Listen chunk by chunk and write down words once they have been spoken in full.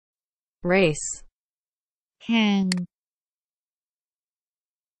race แข่ง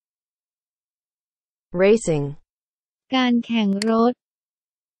racing การแข่งรถ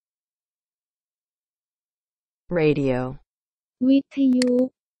radio วิทยุ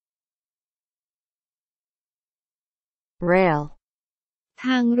rail ท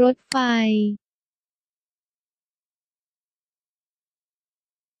างรถไฟ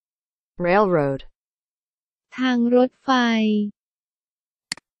railroad ทางรถไฟ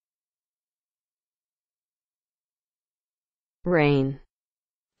rain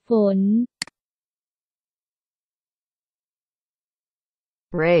ฝน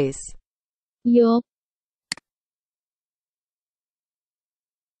raise ยก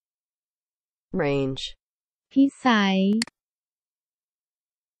range พิสัย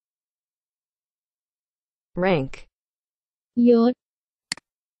rank ยศ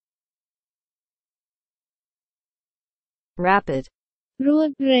rapid รว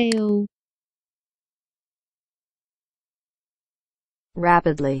ดเร็ว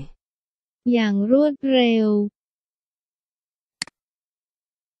rapidly อย่างรวดเร็ว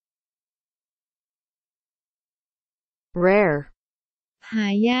rare หา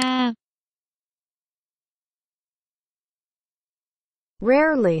ยาก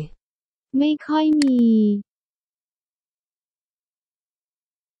rarely ไม่ค่อยมี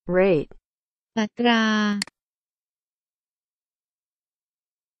rate อัตรา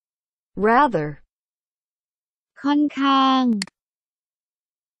rather ค่อนข้าง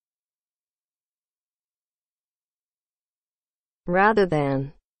rather than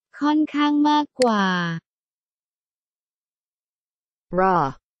ค่อนข้างมากกว่า raw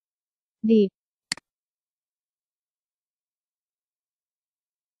ดิบ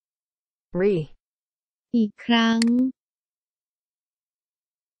re อีกครั้ง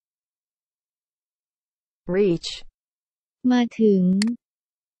reach มาถึง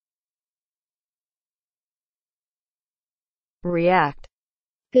react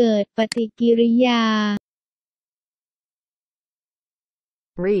เกิดปฏิกิริยา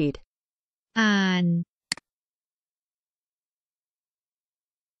read อ่าน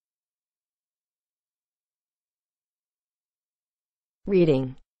reading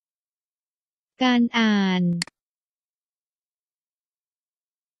การอ่าน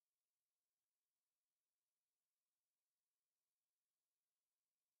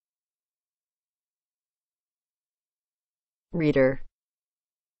reader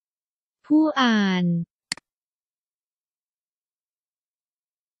ผู้อ่าน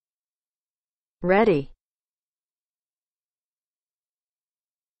ready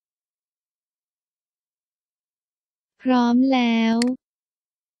พร้อมแล้ว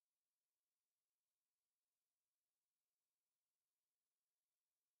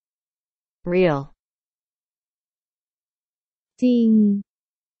real จริง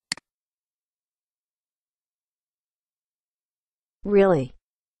really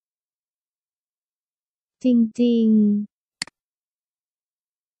จริง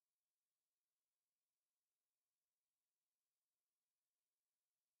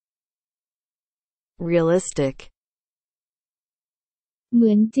realistic ๆ เห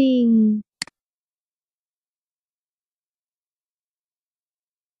มือนจริง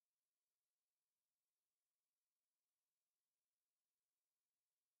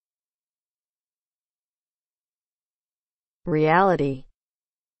reality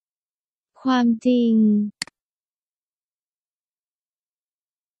ความจริง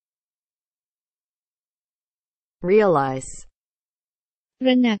realize ตร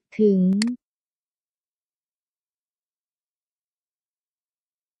ะหนักถึง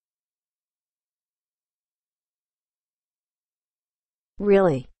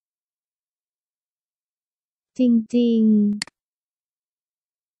really จริง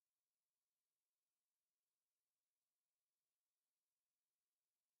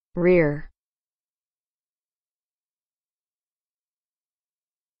rear ๆ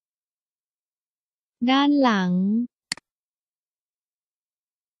ด้านหลัง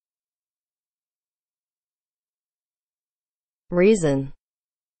reason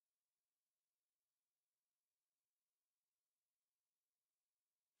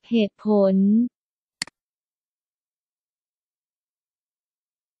เหตุผล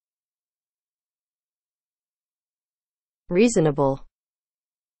reasonable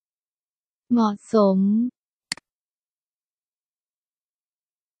เหมาะสม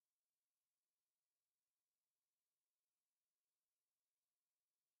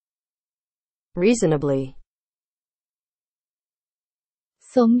reasonably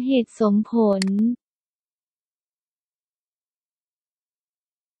สมเหตุสมผล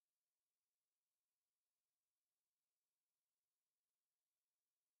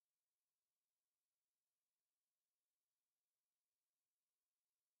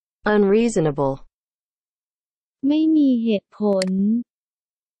unreasonable, ไม่มีเหตุผล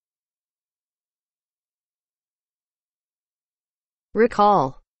recall,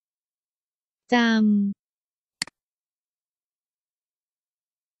 จำ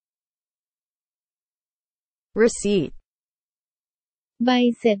receipt, ใบ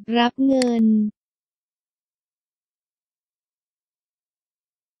เสร็จรับเงิน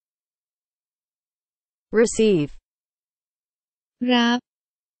receive, รับ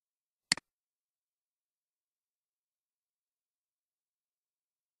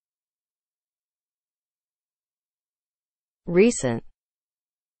recent,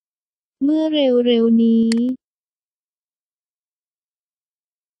 เมื่อเร็วๆนี้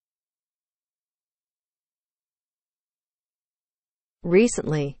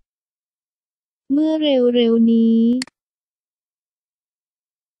recently, เมื่อเร็วๆนี้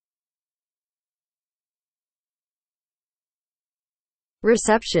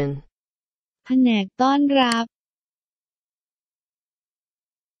reception, แผนกต้อนรับ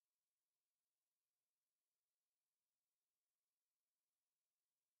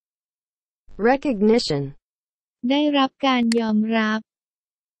recognition, ได้รับการยอมรับ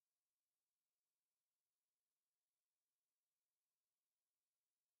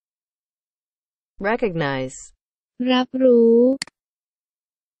recognize, รับรู้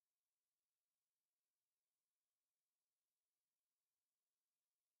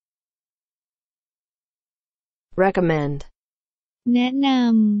recommend, แนะน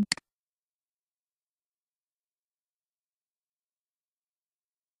ำ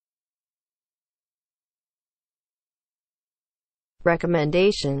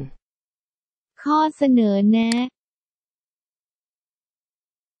recommendation, ข้อเสนอแนะ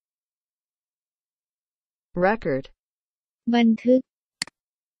record, บันทึก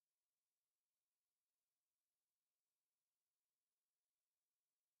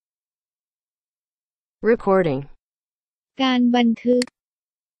recording, การบันทึก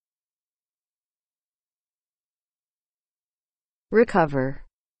recover,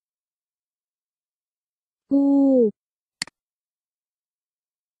 กู้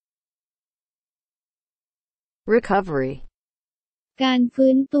recovery, การ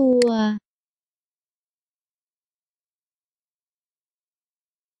ฟื้นตัว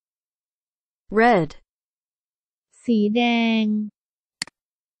red, สีแดง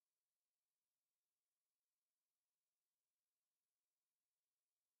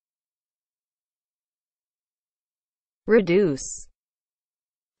reduce,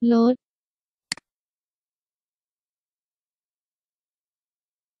 ลด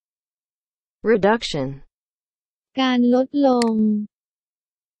reduction, การลดลง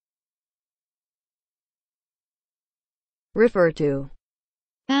refer to,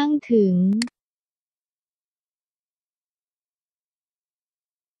 อ้างถึง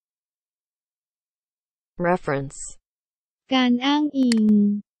reference, การอ้างอิง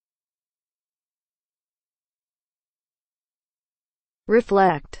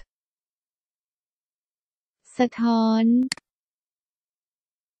reflect, สะท้อน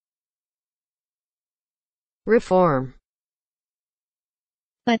reform,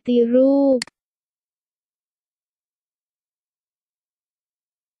 ปฏิรูป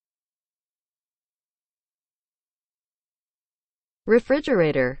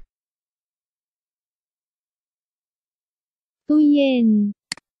refrigerator, ตู้เย็น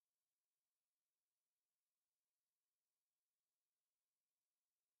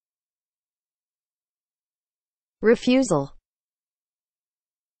refusal,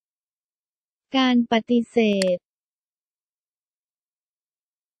 การปฏิเสธ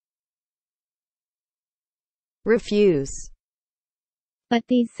refuse, ป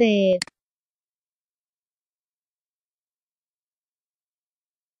ฏิเสธ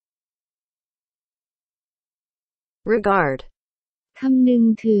regard, คำนึง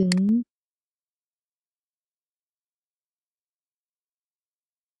ถึง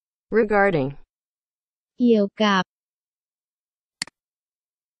regarding, เกี่ยวกับ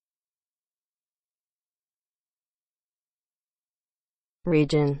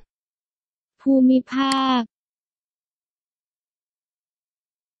region, ภูมิภาค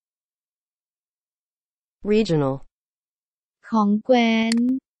regional, ของแคว้น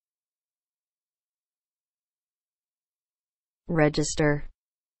register,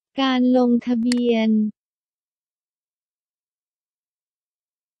 การลงทะเบียน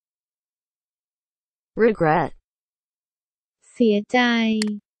regret, เสียใจ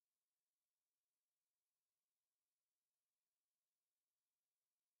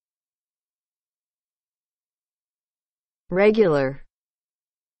regular,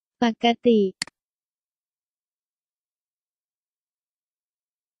 ปกติ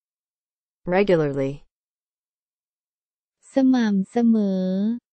regularly, สม่ำเสมอ